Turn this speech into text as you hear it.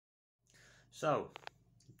So,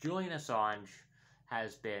 Julian Assange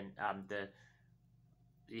has been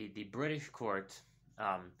the British court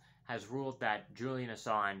has ruled that Julian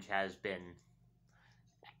Assange has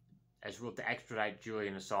ruled to extradite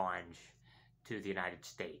Julian Assange to the United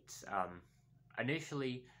States.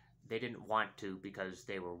 Initially, they didn't want to because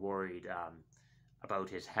they were worried about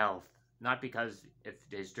his health, not because of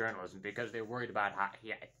his journalism, because they were worried about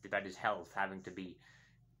about his health having to be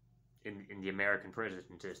in the American prison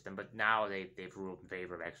system. But now they've ruled in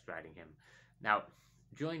favor of extraditing him. Now,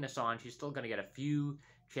 Julian Assange, he's still going to get a few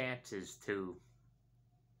chances to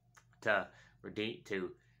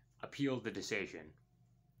appeal the decision.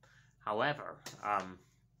 However,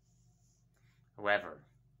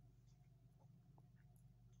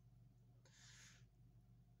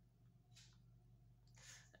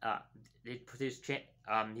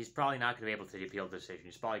 he's probably not going to be able to appeal the decision.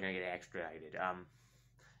 He's probably going to get extradited.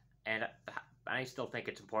 And I still think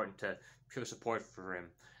it's important to show support for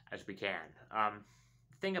him as we can.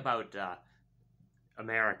 The thing about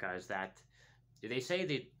America is that they say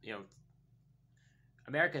that,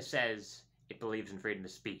 America says it believes in freedom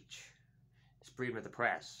of speech. It's freedom of the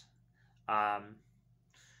press.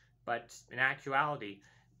 But in actuality,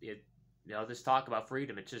 this talk about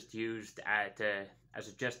freedom, it's just used as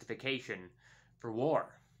a justification for war.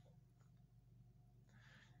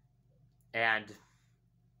 And,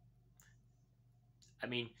 I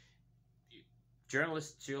mean,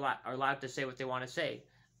 journalists are allowed to say what they want to say,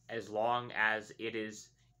 as long as it is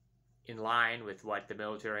in line with what the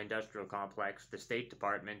military-industrial complex, the State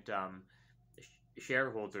Department,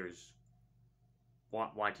 shareholders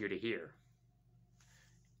want you to hear.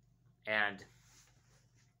 And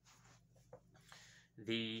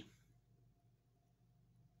the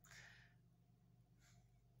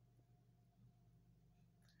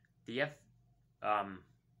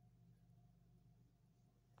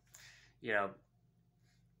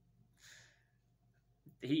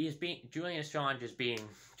Julian Assange is being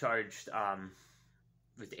charged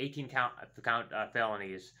with 18 count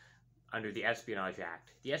felonies under the Espionage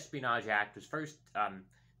Act. The Espionage Act was first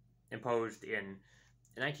imposed in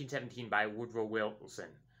 1917 by Woodrow Wilson,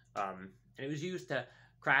 and it was used to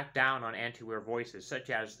crack down on anti-war voices, such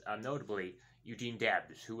as notably Eugene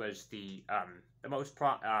Debs, who was the most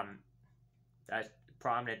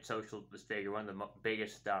prominent socialist figure, one of the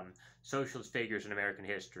biggest socialist figures in American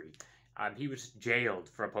history. He was jailed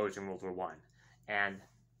for opposing World War I, and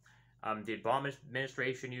the Obama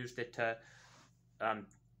administration used it to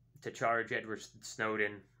charge Edward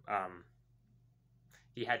Snowden.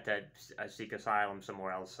 He had to seek asylum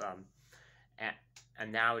somewhere else,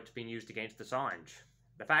 and now it's being used against Assange.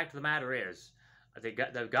 The fact of the matter is,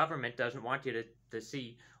 the government doesn't want you to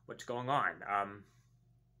see what's going on.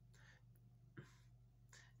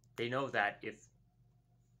 They know that if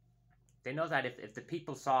the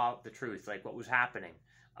people saw the truth, like what was happening,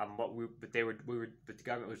 what the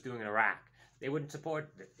government was doing in Iraq, they wouldn't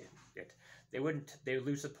support it. They would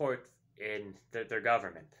lose support in their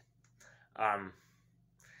government.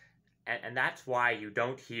 And that's why you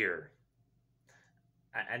don't hear.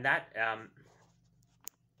 And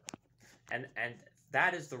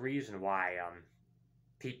that is the reason why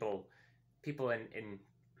people in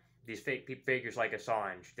these fake figures like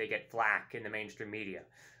Assange, they get flack in the mainstream media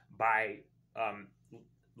by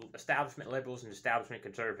establishment liberals and establishment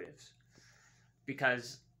conservatives,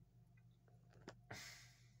 because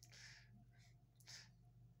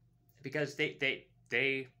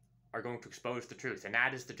they are going to expose the truth, and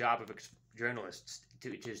that is the job of journalists,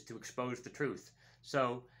 to expose the truth.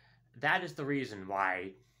 So that is the reason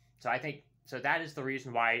why. That is the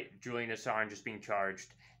reason why Julian Assange is being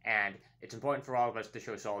charged, and it's important for all of us to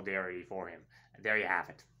show solidarity for him. There you have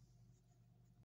it.